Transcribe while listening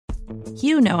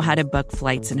You know how to book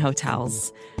flights and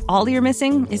hotels. All you're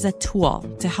missing is a tool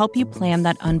to help you plan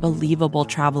that unbelievable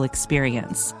travel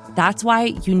experience. That's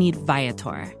why you need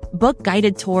Viator. Book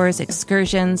guided tours,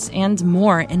 excursions, and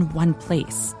more in one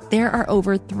place. There are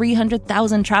over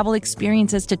 300,000 travel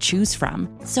experiences to choose from,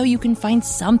 so you can find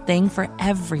something for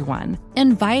everyone.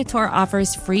 And Viator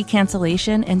offers free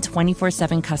cancellation and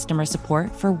 24/7 customer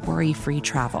support for worry-free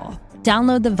travel.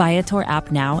 Download the Viator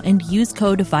app now and use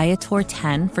code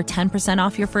Viator10 for 10%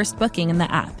 off your first booking in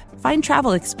the app. Find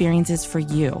travel experiences for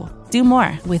you. Do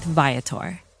more with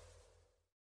Viator.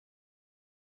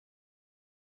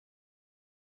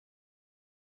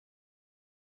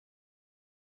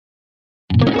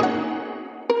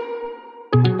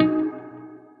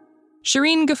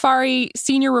 Shireen Ghaffari,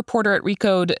 senior reporter at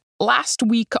Recode. Last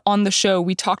week on the show,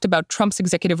 we talked about Trump's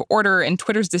executive order and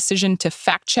Twitter's decision to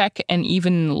fact-check and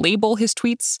even label his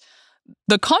tweets.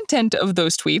 The content of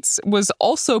those tweets was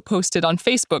also posted on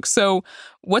Facebook. So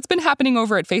what's been happening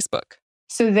over at Facebook?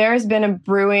 So there's been a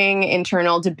brewing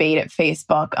internal debate at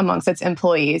Facebook amongst its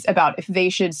employees about if they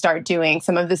should start doing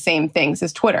some of the same things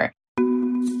as Twitter.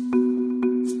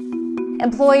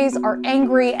 Employees are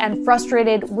angry and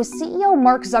frustrated with CEO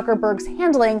Mark Zuckerberg's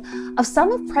handling of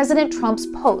some of President Trump's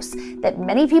posts that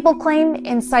many people claim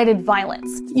incited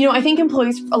violence. I think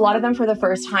employees, a lot of them for the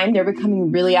first time, they're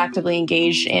becoming really actively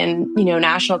engaged in,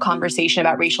 national conversation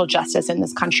about racial justice in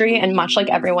this country. And much like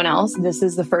everyone else, this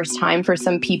is the first time for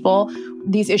some people,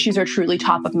 these issues are truly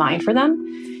top of mind for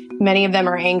them. Many of them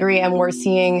are angry, and we're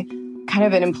seeing kind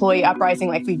of an employee uprising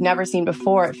like we've never seen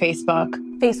before at Facebook.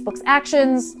 Facebook's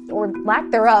actions, or lack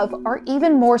thereof, are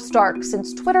even more stark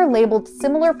since Twitter labeled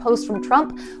similar posts from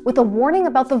Trump with a warning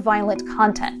about the violent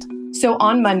content. So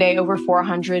on Monday, over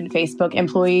 400 Facebook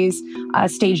employees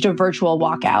staged a virtual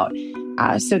walkout.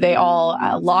 So they all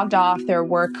logged off their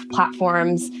work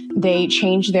platforms. They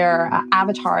changed their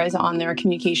avatars on their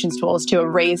communications tools to a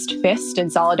raised fist in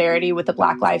solidarity with the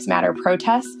Black Lives Matter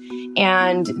protests.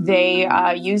 And they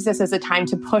used this as a time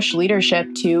to push leadership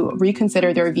to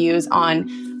reconsider their views on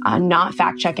not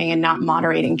fact-checking and not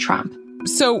moderating Trump.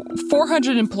 So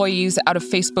 400 employees out of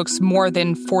Facebook's more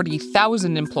than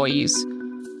 40,000 employees.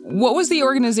 What was the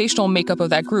organizational makeup of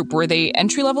that group? Were they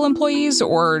entry-level employees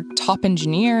or top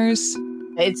engineers?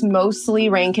 It's mostly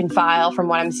rank and file, from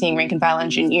what I'm seeing, rank and file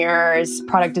engineers,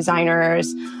 product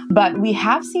designers. But we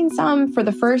have seen some, for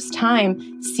the first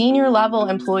time, senior level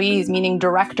employees, meaning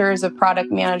directors of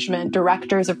product management,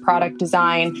 directors of product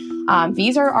design.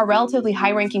 These are relatively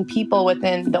high-ranking people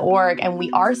within the org, and we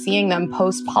are seeing them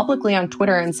post publicly on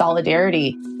Twitter in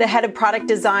solidarity. The head of product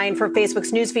design for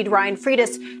Facebook's newsfeed, Ryan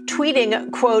Freitas,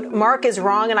 tweeting, quote, "Mark is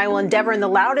wrong and I will endeavor in the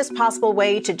loudest possible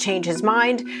way to change his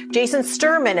mind." Jason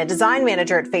Sturman, a design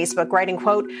manager at Facebook, writing,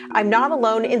 quote, "I'm not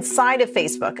alone inside of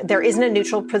Facebook. There isn't a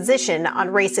neutral position on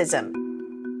racism."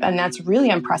 And that's really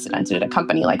unprecedented at a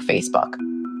company like Facebook.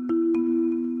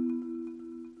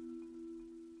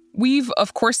 We've,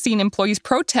 of course, seen employees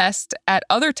protest at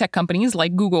other tech companies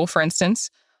like Google, for instance.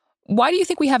 Why do you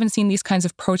think we haven't seen these kinds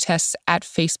of protests at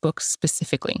Facebook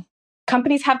specifically?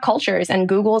 Companies have cultures, and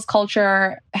Google's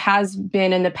culture has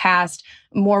been in the past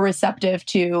more receptive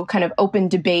to kind of open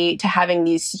debate, to having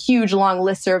these huge long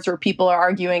listservs where people are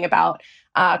arguing about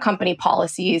company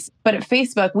policies. But at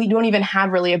Facebook, we don't even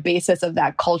have really a basis of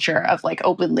that culture of like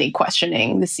openly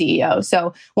questioning the CEO.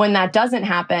 So when that doesn't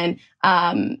happen,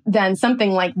 then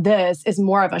something like this is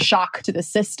more of a shock to the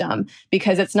system,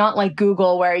 because it's not like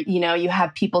Google where, you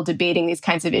have people debating these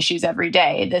kinds of issues every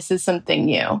day. This is something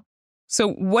new.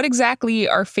 So what exactly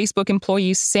are Facebook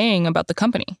employees saying about the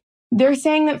company? They're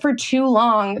saying that for too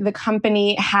long, the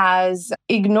company has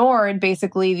ignored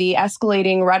basically the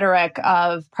escalating rhetoric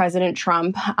of President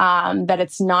Trump, that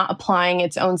it's not applying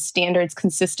its own standards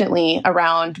consistently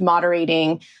around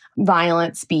moderating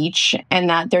violent speech, and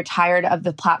that they're tired of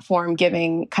the platform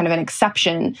giving kind of an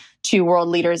exception to world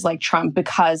leaders like Trump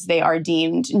because they are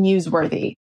deemed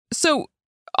newsworthy. So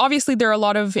obviously there are a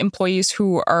lot of employees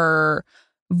who are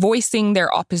voicing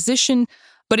their opposition.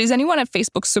 But is anyone at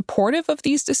Facebook supportive of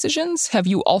these decisions? Have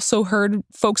you also heard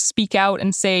folks speak out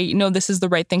and say, no, this is the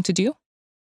right thing to do?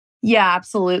 Yeah,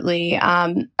 absolutely.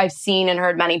 I've seen and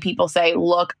heard many people say,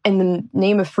 look, in the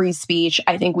name of free speech,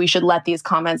 I think we should let these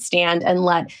comments stand and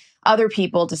let other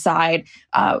people decide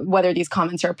whether these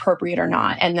comments are appropriate or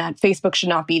not, and that Facebook should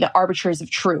not be the arbiters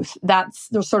of truth. That's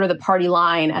sort of the party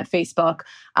line at Facebook.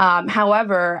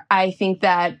 However, I think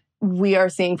that we are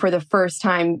seeing for the first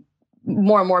time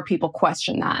more and more people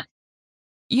question that.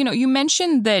 You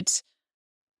mentioned that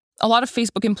a lot of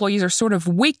Facebook employees are sort of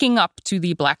waking up to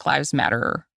the Black Lives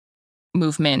Matter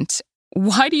movement.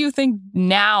 Why do you think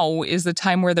now is the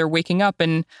time where they're waking up?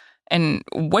 And And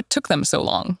what took them so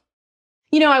long?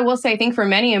 I will say, I think for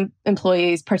many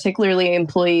employees, particularly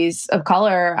employees of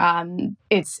color,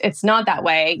 it's not that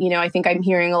way. I think I'm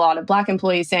hearing a lot of Black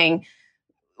employees saying,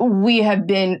 we have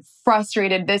been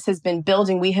frustrated. This has been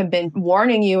building. We have been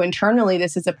warning you internally.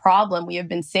 This is a problem. We have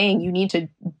been saying you need to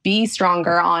be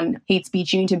stronger on hate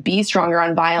speech. You need to be stronger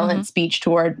on violent speech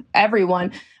toward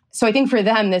everyone. So I think for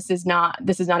them, this is not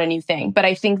a new thing. But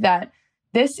I think that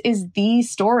this is the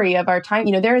story of our time.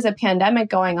 There is a pandemic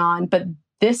going on, but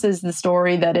this is the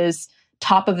story that is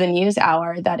top of the news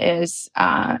hour that is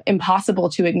impossible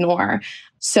to ignore.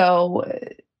 So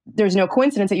there's no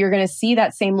coincidence that you're going to see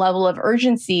that same level of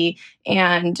urgency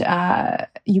and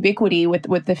ubiquity with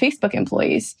the Facebook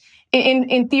employees.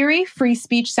 In theory, free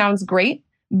speech sounds great,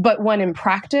 but when in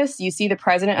practice you see the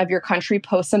president of your country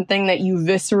post something that you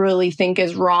viscerally think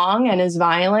is wrong and is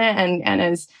violent and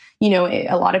is,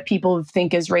 a lot of people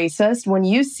think is racist, when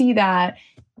you see that,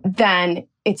 then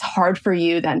it's hard for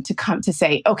you then to come to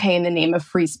say, okay, in the name of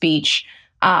free speech,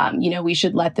 we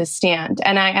should let this stand.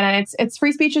 And it's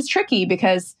free speech is tricky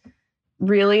because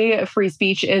really free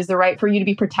speech is the right for you to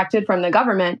be protected from the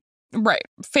government. Right.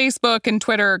 Facebook and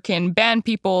Twitter can ban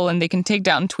people and they can take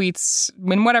down tweets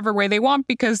in whatever way they want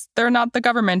because they're not the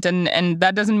government. And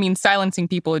that doesn't mean silencing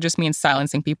people. It just means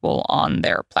silencing people on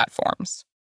their platforms.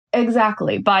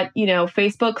 Exactly. But,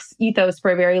 Facebook's ethos for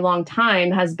a very long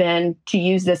time has been to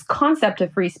use this concept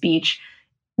of free speech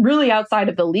really outside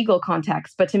of the legal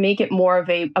context, but to make it more of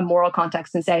a moral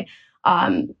context and say,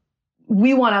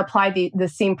 we want to apply the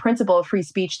same principle of free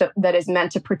speech that is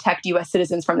meant to protect U.S.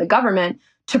 citizens from the government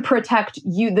to protect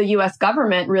the U.S.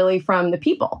 government really from the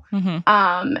people.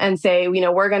 And say,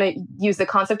 we're going to use the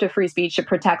concept of free speech to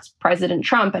protect President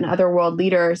Trump and other world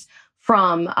leaders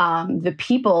from the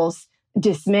people's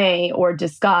dismay or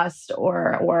disgust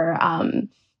or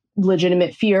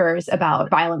legitimate fears about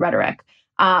violent rhetoric.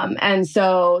 And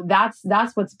so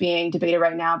that's what's being debated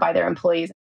right now by their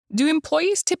employees. Do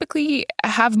employees typically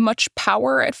have much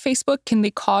power at Facebook? Can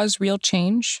they cause real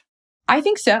change? I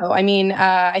think so. I mean,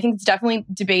 I think it's definitely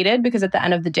debated because at the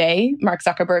end of the day, Mark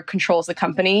Zuckerberg controls the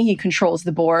company. He controls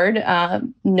the board.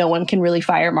 No one can really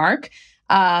fire Mark.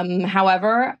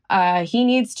 However, he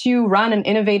needs to run an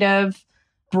innovative,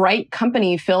 bright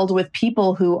company filled with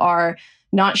people who are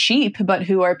not sheep, but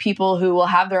who are people who will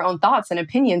have their own thoughts and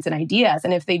opinions and ideas.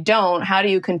 And if they don't, how do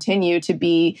you continue to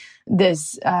be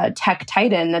this tech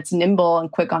titan that's nimble and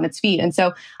quick on its feet? And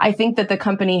so I think that the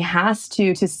company has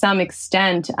to some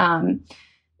extent,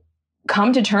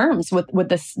 come to terms with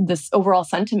this overall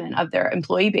sentiment of their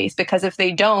employee base, because if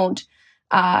they don't,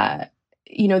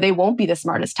 they won't be the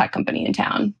smartest tech company in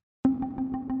town.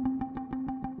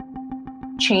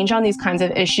 Change on these kinds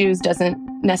of issues doesn't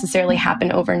necessarily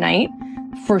happen overnight.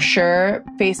 For sure,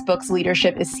 Facebook's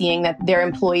leadership is seeing that their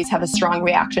employees have a strong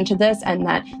reaction to this and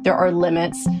that there are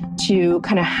limits to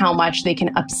kind of how much they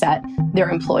can upset their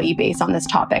employee base on this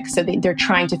topic. So they're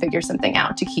trying to figure something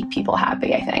out to keep people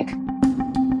happy, I think.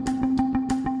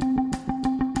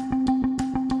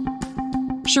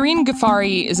 Shireen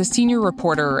Ghaffari is a senior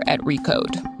reporter at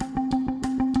Recode.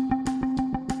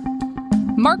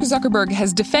 Mark Zuckerberg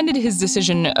has defended his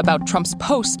decision about Trump's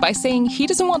posts by saying he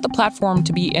doesn't want the platform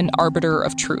to be an arbiter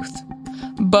of truth.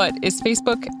 But is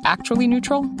Facebook actually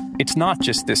neutral? It's not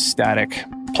just this static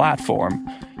platform.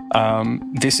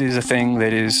 This is a thing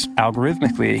that is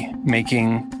algorithmically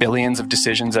making billions of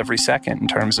decisions every second in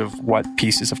terms of what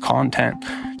pieces of content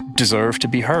deserve to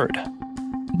be heard.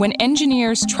 When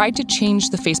engineers tried to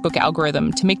change the Facebook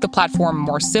algorithm to make the platform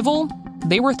more civil,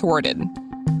 they were thwarted.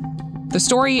 The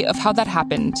story of how that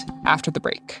happened after the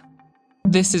break.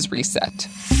 This is Reset.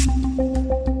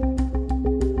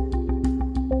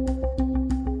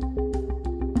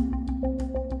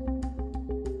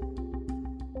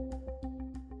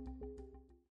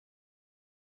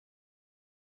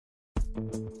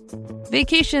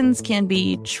 Vacations can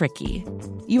be tricky.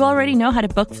 You already know how to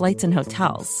book flights and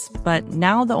hotels, but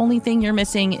now the only thing you're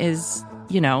missing is,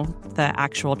 the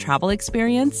actual travel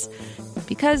experience.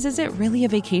 Because is it really a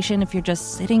vacation if you're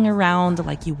just sitting around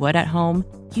like you would at home?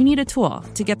 You need a tool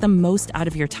to get the most out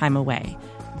of your time away.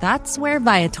 That's where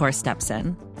Viator steps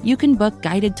in. You can book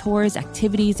guided tours,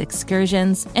 activities,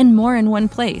 excursions, and more in one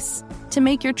place to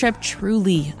make your trip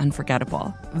truly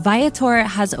unforgettable. Viator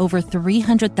has over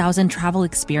 300,000 travel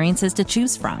experiences to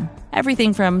choose from.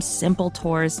 Everything from simple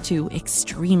tours to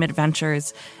extreme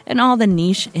adventures and all the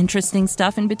niche, interesting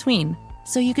stuff in between.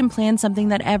 So you can plan something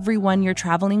that everyone you're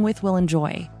traveling with will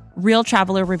enjoy. Real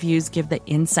traveler reviews give the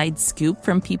inside scoop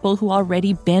from people who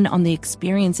already been on the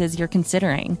experiences you're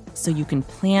considering, so you can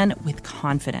plan with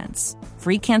confidence.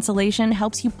 Free cancellation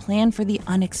helps you plan for the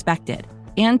unexpected.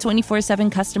 And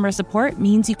 24/7 customer support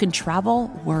means you can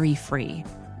travel worry-free.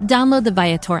 Download the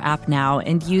Viator app now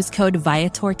and use code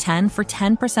Viator10 for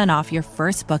 10% off your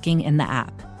first booking in the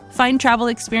app. Find travel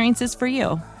experiences for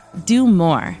you. Do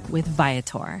more with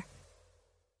Viator.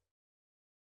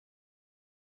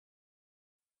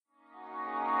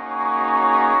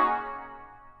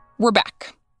 We're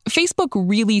back. Facebook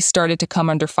really started to come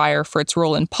under fire for its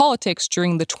role in politics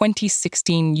during the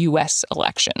 2016 U.S.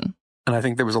 election. And I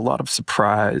think there was a lot of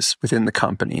surprise within the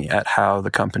company at how the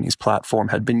company's platform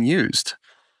had been used,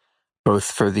 both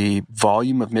for the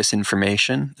volume of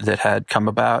misinformation that had come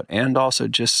about and also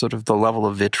just sort of the level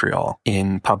of vitriol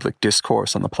in public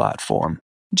discourse on the platform.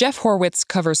 Jeff Horwitz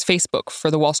covers Facebook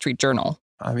for The Wall Street Journal.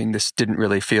 I mean, this didn't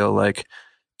really feel like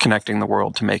connecting the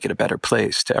world to make it a better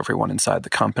place to everyone inside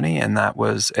the company, and that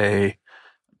was a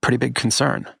pretty big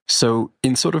concern. So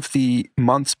in sort of the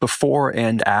months before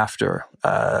and after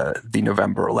the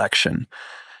November election,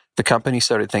 the company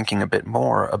started thinking a bit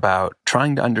more about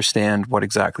trying to understand what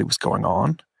exactly was going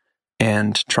on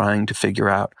and trying to figure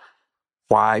out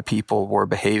why people were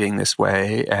behaving this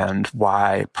way and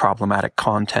why problematic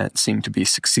content seemed to be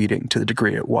succeeding to the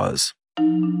degree it was.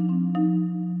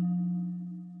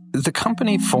 The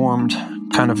company formed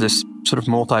kind of this sort of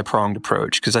multi-pronged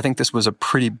approach because I think this was a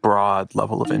pretty broad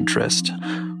level of interest.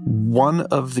 One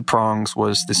of the prongs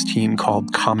was this team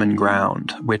called Common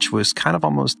Ground, which was kind of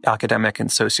almost academic and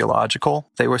sociological.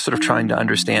 They were sort of trying to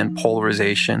understand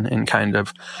polarization and kind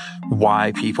of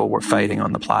why people were fighting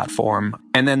on the platform.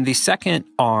 And then the second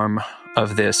arm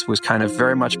of this was kind of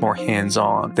very much more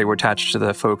hands-on. They were attached to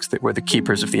the folks that were the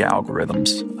keepers of the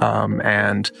algorithms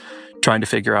and trying to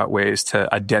figure out ways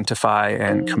to identify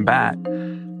and combat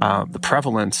the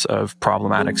prevalence of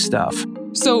problematic stuff.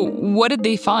 So what did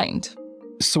they find?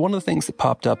 So one of the things that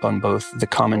popped up on both the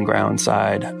Common Ground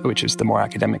side, which is the more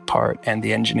academic part, and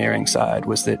the engineering side,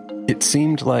 was that it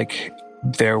seemed like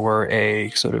there were a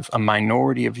sort of a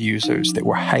minority of users that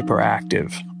were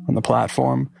hyperactive on the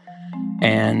platform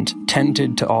and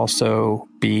tended to also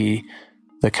be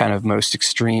the kind of most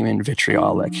extreme and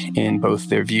vitriolic in both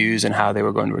their views and how they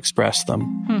were going to express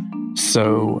them.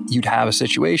 So you'd have a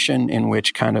situation in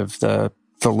which kind of the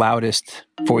loudest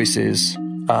voices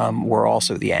were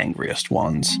also the angriest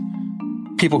ones.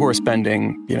 People who are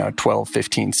spending, 12,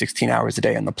 15, 16 hours a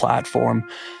day on the platform,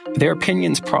 their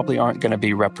opinions probably aren't going to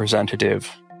be representative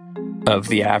of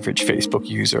the average Facebook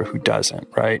user who doesn't,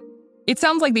 right? It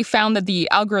sounds like they found that the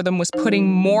algorithm was putting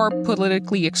more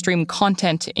politically extreme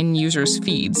content in users'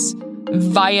 feeds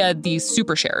via these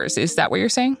super shares. Is that what you're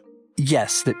saying?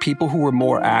 Yes, that people who were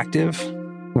more active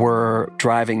were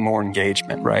driving more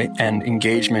engagement, right? And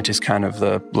engagement is kind of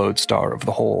the lodestar of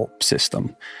the whole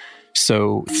system.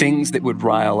 So things that would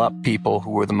rile up people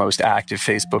who were the most active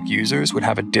Facebook users would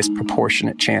have a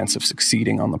disproportionate chance of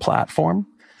succeeding on the platform.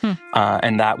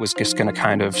 And that was just going to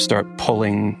kind of start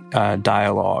pulling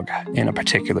dialogue in a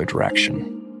particular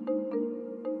direction.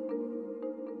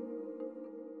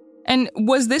 And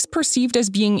was this perceived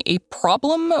as being a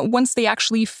problem once they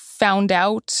actually found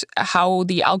out how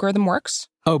the algorithm works?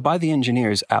 Oh, by the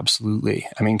engineers, absolutely.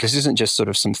 I mean, because this isn't just sort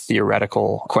of some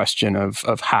theoretical question of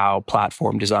how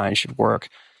platform design should work.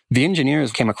 The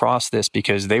engineers came across this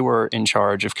because they were in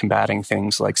charge of combating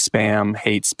things like spam,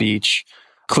 hate speech,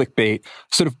 clickbait,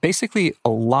 sort of basically a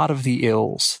lot of the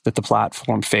ills that the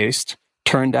platform faced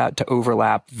turned out to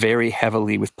overlap very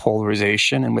heavily with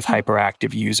polarization and with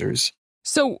hyperactive users.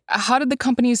 So how did the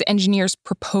company's engineers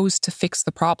propose to fix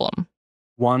the problem?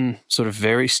 One sort of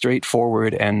very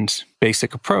straightforward and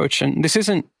basic approach, and this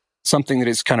isn't something that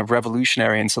is kind of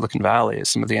revolutionary in Silicon Valley, as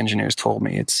some of the engineers told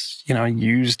me. It's,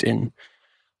 used in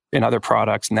other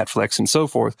products, Netflix and so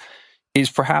forth, is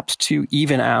perhaps to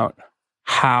even out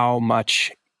how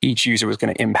much each user was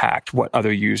going to impact what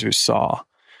other users saw,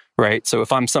 right? So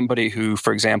if I'm somebody who,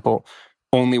 for example,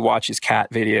 only watches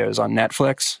cat videos on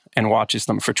Netflix and watches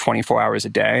them for 24 hours a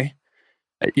day,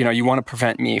 you want to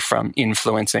prevent me from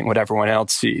influencing what everyone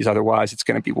else sees. Otherwise, it's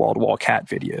going to be wall-to-wall cat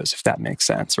videos, if that makes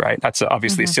sense, right? That's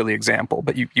obviously a silly example,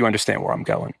 but you understand where I'm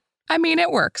going. I mean,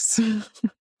 it works.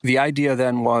 The idea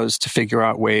then was to figure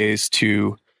out ways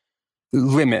to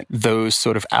limit those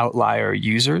sort of outlier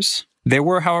users. There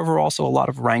were, however, also a lot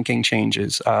of ranking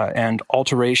changes and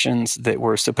alterations that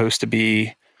were supposed to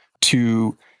be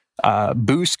to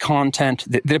boost content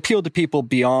that appealed to people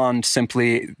beyond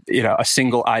simply, a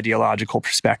single ideological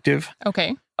perspective.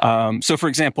 Okay. So, for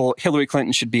example, Hillary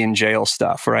Clinton should be in jail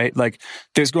stuff, right? Like,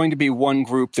 there's going to be one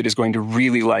group that is going to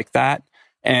really like that,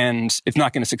 and it's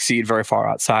not going to succeed very far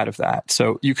outside of that.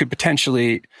 So you could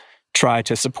potentially try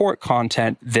to support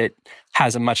content that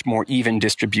has a much more even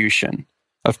distribution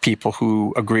of people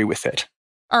who agree with it.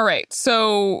 All right.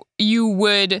 So you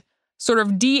would sort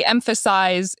of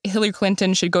de-emphasize Hillary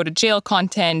Clinton should go to jail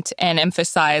content and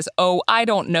emphasize, oh, I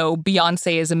don't know,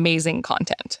 Beyonce is amazing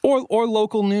content. Or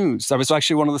local news. That was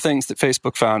actually one of the things that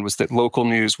Facebook found, was that local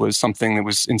news was something that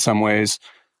was in some ways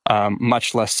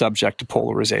much less subject to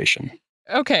polarization.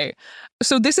 Okay.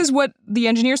 So this is what the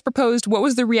engineers proposed. What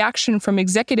was the reaction from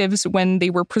executives when they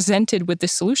were presented with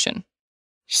this solution?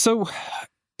 So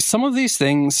some of these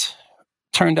things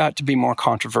turned out to be more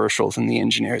controversial than the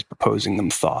engineers proposing them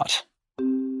thought.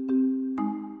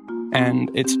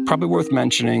 And it's probably worth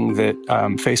mentioning that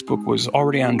Facebook was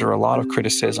already under a lot of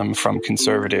criticism from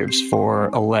conservatives for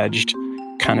alleged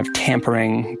kind of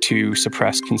tampering to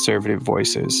suppress conservative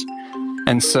voices.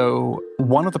 And so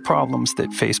one of the problems that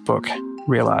Facebook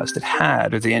realized it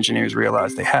had, or the engineers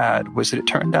realized they had, was that it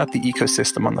turned out the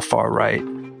ecosystem on the far right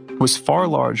was far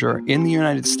larger in the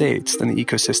United States than the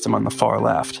ecosystem on the far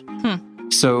left.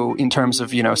 So in terms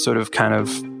of, sort of kind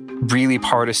of really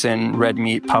partisan red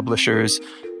meat publishers,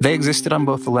 they existed on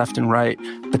both the left and right,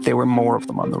 but there were more of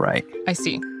them on the right. I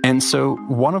see. And so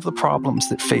one of the problems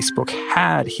that Facebook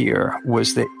had here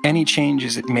was that any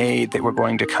changes it made that were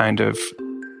going to kind of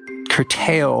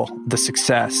curtail the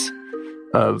success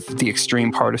of the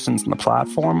extreme partisans on the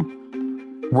platform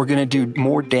were going to do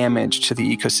more damage to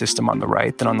the ecosystem on the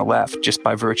right than on the left, just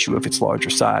by virtue of its larger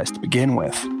size to begin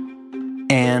with.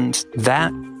 And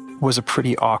that was a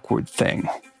pretty awkward thing.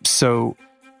 So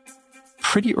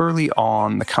pretty early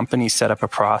on, the company set up a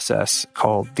process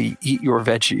called the Eat Your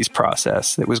Veggies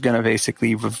process that was going to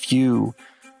basically review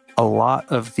a lot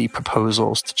of the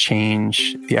proposals to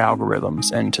change the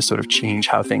algorithms and to sort of change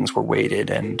how things were weighted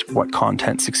and what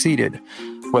content succeeded.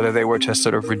 Whether they were to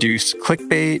sort of reduce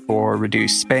clickbait or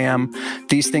reduce spam,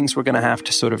 these things were going to have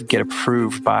to sort of get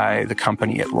approved by the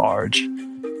company at large.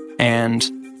 And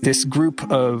this group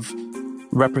of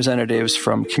representatives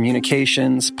from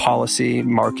communications, policy,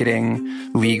 marketing,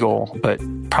 legal, but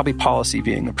probably policy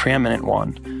being the preeminent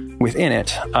one within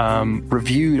it,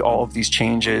 reviewed all of these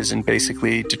changes and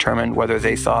basically determined whether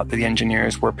they thought that the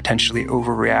engineers were potentially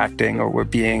overreacting or were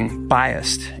being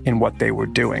biased in what they were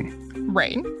doing.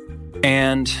 Right.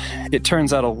 And it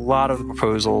turns out a lot of the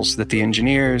proposals that the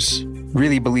engineers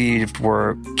really believed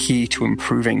were key to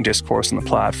improving discourse on the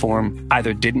platform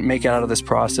either didn't make it out of this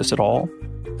process at all,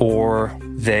 or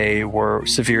they were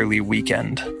severely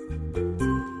weakened.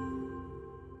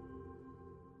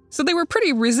 So they were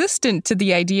pretty resistant to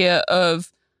the idea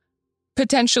of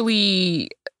potentially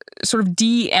sort of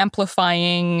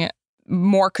de-amplifying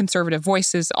more conservative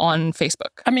voices on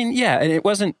Facebook. I mean, yeah, and it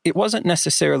wasn't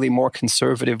necessarily more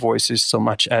conservative voices so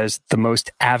much as the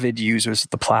most avid users of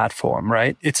the platform,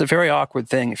 right? It's a very awkward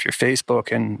thing if you're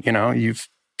Facebook and, you've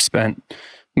spent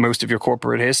most of your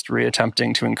corporate history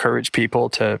attempting to encourage people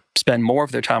to spend more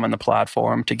of their time on the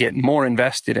platform, to get more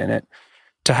invested in it,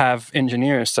 to have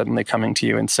engineers suddenly coming to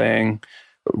you and saying,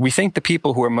 we think the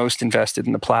people who are most invested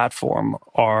in the platform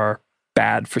are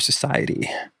bad for society.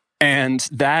 And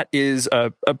that is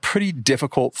a pretty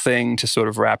difficult thing to sort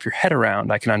of wrap your head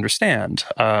around, I can understand.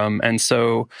 And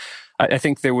so I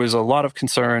think there was a lot of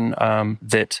concern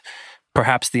that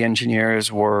perhaps the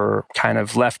engineers were kind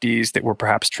of lefties that were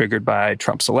perhaps triggered by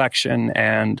Trump's election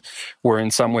and were in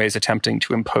some ways attempting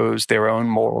to impose their own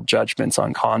moral judgments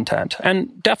on content.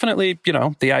 And definitely,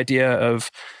 the idea of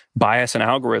bias in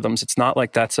algorithms, it's not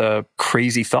like that's a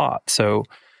crazy thought. So,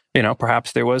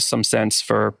 perhaps there was some sense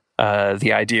for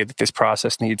the idea that this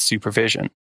process needs supervision.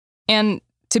 And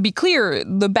to be clear,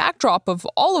 the backdrop of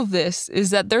all of this is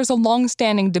that there's a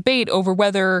long-standing debate over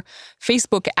whether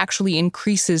Facebook actually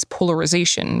increases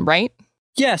polarization, right?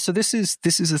 Yeah, so this is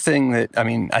a thing that,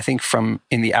 I think from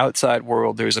in the outside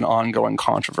world, there's an ongoing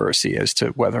controversy as to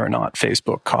whether or not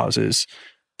Facebook causes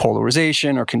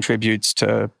polarization or contributes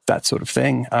to that sort of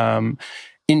thing.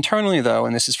 Internally, though,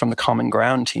 and this is from the Common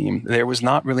Ground team, there was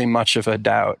not really much of a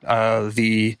doubt.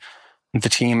 The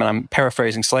team, and I'm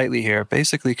paraphrasing slightly here,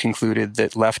 basically concluded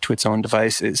that left to its own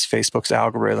devices, Facebook's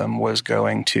algorithm was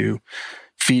going to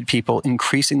feed people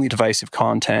increasingly divisive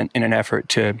content in an effort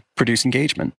to produce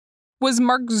engagement. Was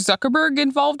Mark Zuckerberg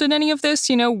involved in any of this?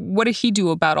 What did he do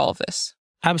about all of this?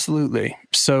 Absolutely.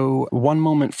 So one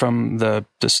moment from the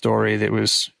story that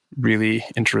was really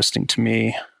interesting to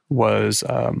me was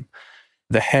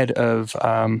the head of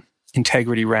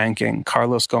integrity ranking,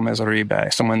 Carlos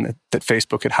Gomez-Uribe, someone that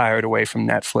Facebook had hired away from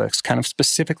Netflix, kind of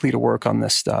specifically to work on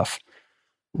this stuff,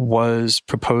 was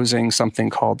proposing something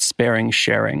called sparing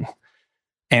sharing.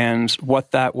 And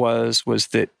what that was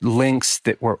that links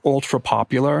that were ultra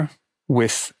popular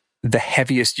with the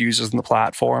heaviest users on the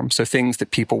platform, so things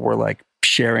that people were like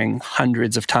sharing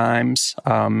hundreds of times,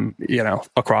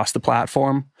 across the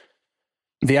platform.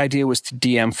 The idea was to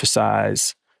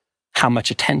de-emphasize how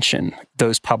much attention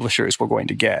those publishers were going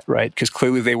to get, right? Because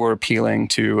clearly they were appealing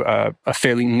to a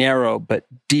fairly narrow but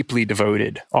deeply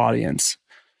devoted audience.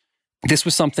 This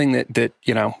was something that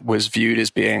was viewed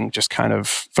as being just kind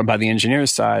of, by the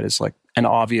engineers' side, as like an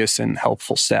obvious and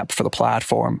helpful step for the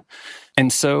platform.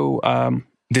 And so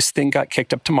this thing got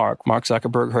kicked up to Mark. Mark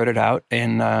Zuckerberg heard it out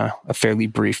in a fairly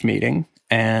brief meeting,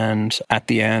 and at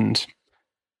the end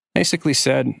basically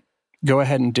said, go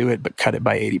ahead and do it, but cut it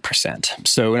by 80%.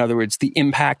 So in other words, the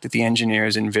impact that the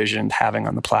engineers envisioned having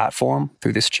on the platform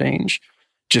through this change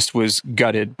just was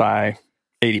gutted by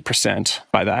 80%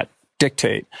 by that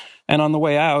dictate. And on the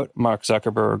way out, Mark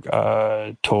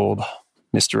Zuckerberg told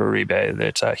Mr. Uribe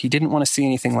that he didn't want to see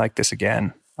anything like this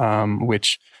again,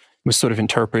 which was sort of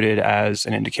interpreted as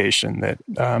an indication that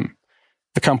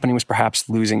the company was perhaps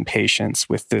losing patience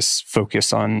with this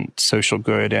focus on social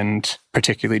good, and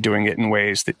particularly doing it in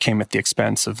ways that came at the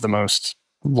expense of the most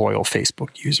loyal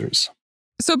Facebook users.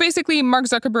 So basically, Mark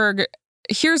Zuckerberg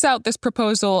hears out this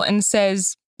proposal and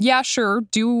says, yeah, sure,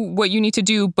 do what you need to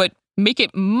do, but make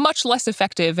it much less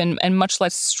effective and much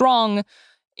less strong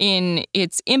in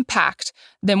its impact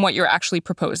than what you're actually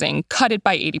proposing. Cut it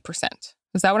by 80%.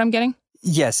 Is that what I'm getting?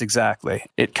 Yes, exactly.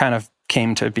 It kind of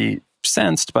came to be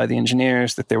sensed by the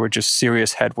engineers that there were just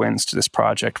serious headwinds to this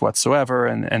project whatsoever,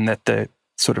 and that the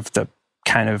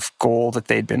kind of goal that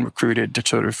they'd been recruited to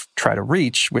sort of try to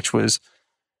reach, which was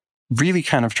really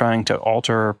kind of trying to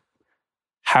alter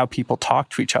how people talk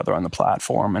to each other on the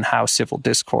platform and how civil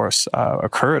discourse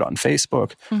occurred on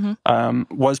Facebook,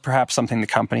 was perhaps something the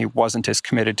company wasn't as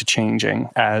committed to changing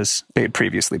as they had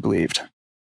previously believed.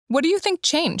 What do you think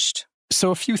changed? So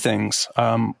a few things.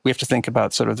 We have to think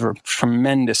about sort of the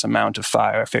tremendous amount of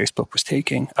fire Facebook was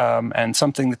taking. And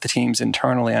something that the teams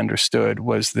internally understood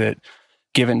was that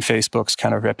given Facebook's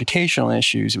kind of reputational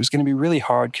issues, it was going to be really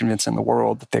hard convincing the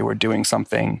world that they were doing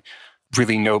something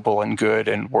really noble and good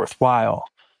and worthwhile.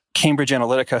 Cambridge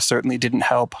Analytica certainly didn't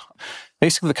help.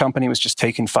 Basically, the company was just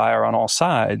taking fire on all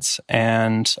sides.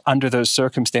 And under those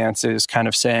circumstances, kind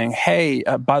of saying, hey,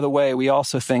 by the way, we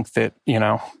also think that,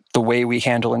 the way we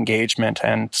handle engagement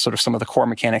and sort of some of the core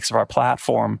mechanics of our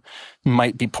platform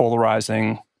might be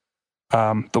polarizing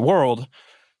the world.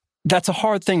 That's a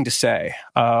hard thing to say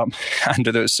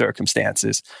under those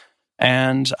circumstances.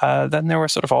 And then there were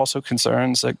sort of also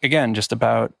concerns, again, just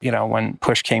about, when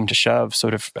push came to shove,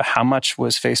 sort of how much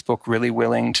was Facebook really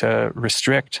willing to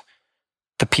restrict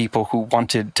the people who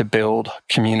wanted to build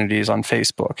communities on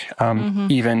Facebook,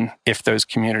 even if those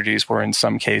communities were in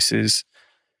some cases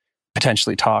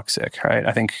potentially toxic, right?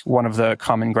 I think one of the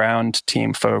Common Ground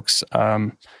team folks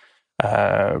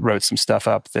wrote some stuff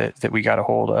up that we got a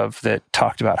hold of that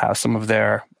talked about how some of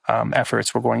their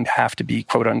efforts were going to have to be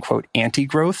quote unquote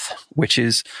anti-growth, which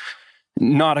is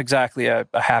not exactly a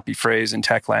happy phrase in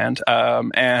tech land,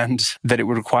 and that it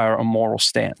would require a moral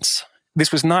stance.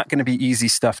 This was not going to be easy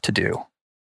stuff to do.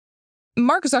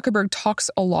 Mark Zuckerberg talks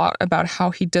a lot about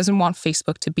how he doesn't want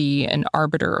Facebook to be an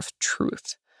arbiter of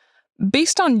truth.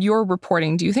 Based on your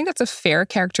reporting, do you think that's a fair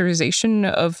characterization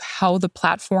of how the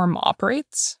platform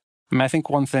operates? I think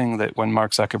one thing that when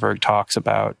Mark Zuckerberg talks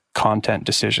about content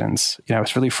decisions,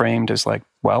 it's really framed as like,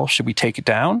 well, should we take it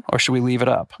down or should we leave it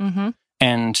up?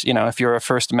 And, if you're a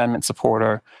First Amendment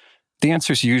supporter, the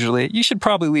answer is usually you should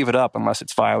probably leave it up unless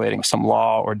it's violating some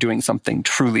law or doing something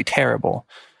truly terrible.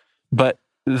 But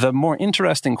the more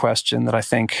interesting question that I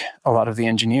think a lot of the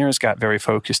engineers got very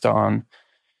focused on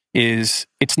is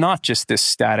it's not just this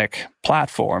static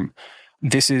platform.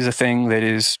 This is a thing that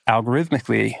is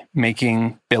algorithmically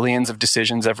making billions of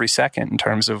decisions every second in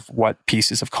terms of what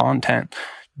pieces of content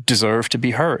deserve to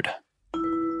be heard.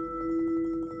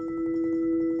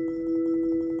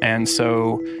 And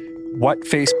so what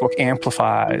Facebook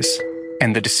amplifies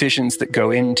and the decisions that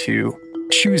go into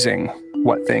choosing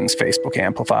what things Facebook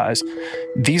amplifies,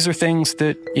 these are things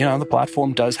that, the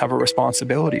platform does have a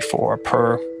responsibility for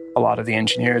per a lot of the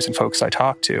engineers and folks I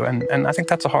talk to. And I think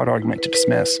that's a hard argument to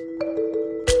dismiss.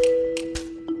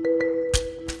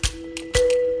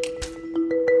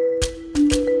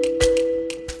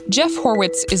 Jeff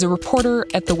Horwitz is a reporter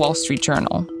at The Wall Street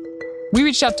Journal. We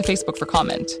reached out to Facebook for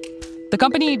comment. The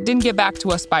company didn't get back to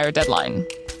us by our deadline.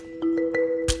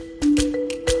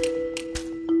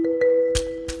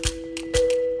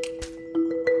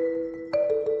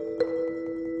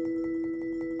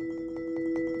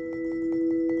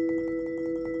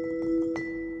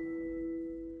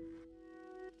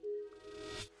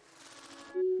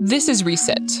 This is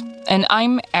Reset, and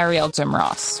I'm Ariel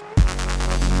Demross.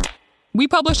 We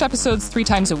publish episodes 3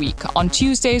 times a week, on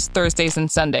Tuesdays, Thursdays,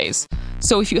 and Sundays.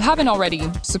 So if you haven't already,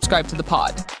 subscribe to the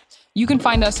pod. You can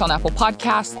find us on Apple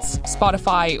Podcasts,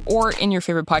 Spotify, or in your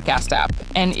favorite podcast app.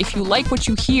 And if you like what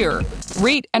you hear,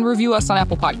 rate and review us on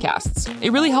Apple Podcasts.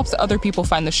 It really helps other people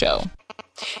find the show.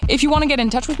 If you want to get in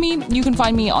touch with me, you can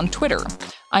find me on Twitter.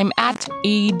 I'm at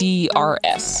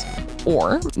ADRS.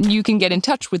 Or you can get in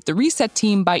touch with the Reset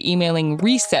team by emailing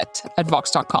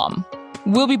reset@vox.com.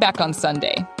 We'll be back on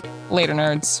Sunday. Later,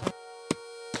 nerds.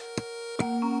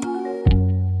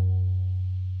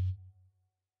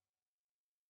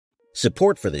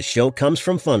 Support for this show comes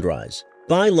from Fundrise.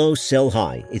 Buy low, sell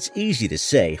high. It's easy to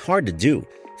say, hard to do.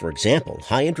 For example,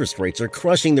 high interest rates are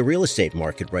crushing the real estate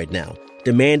market right now.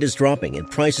 Demand is dropping and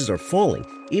prices are falling,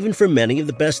 even for many of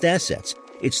the best assets.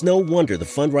 It's no wonder the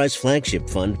Fundrise Flagship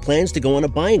Fund plans to go on a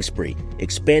buying spree,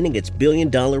 expanding its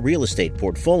billion-dollar real estate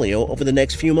portfolio over the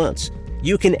next few months.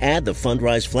 You can add the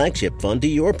Fundrise Flagship Fund to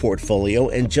your portfolio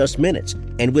in just minutes,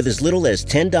 and with as little as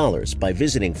 $10 by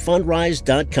visiting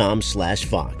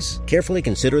fundrise.com/Fox. Carefully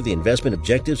consider the investment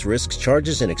objectives, risks,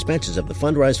 charges, and expenses of the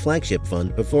Fundrise Flagship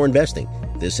Fund before investing.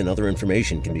 This and other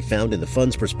information can be found in the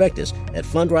fund's prospectus at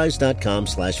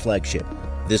fundrise.com/flagship.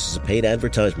 This is a paid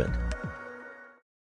advertisement.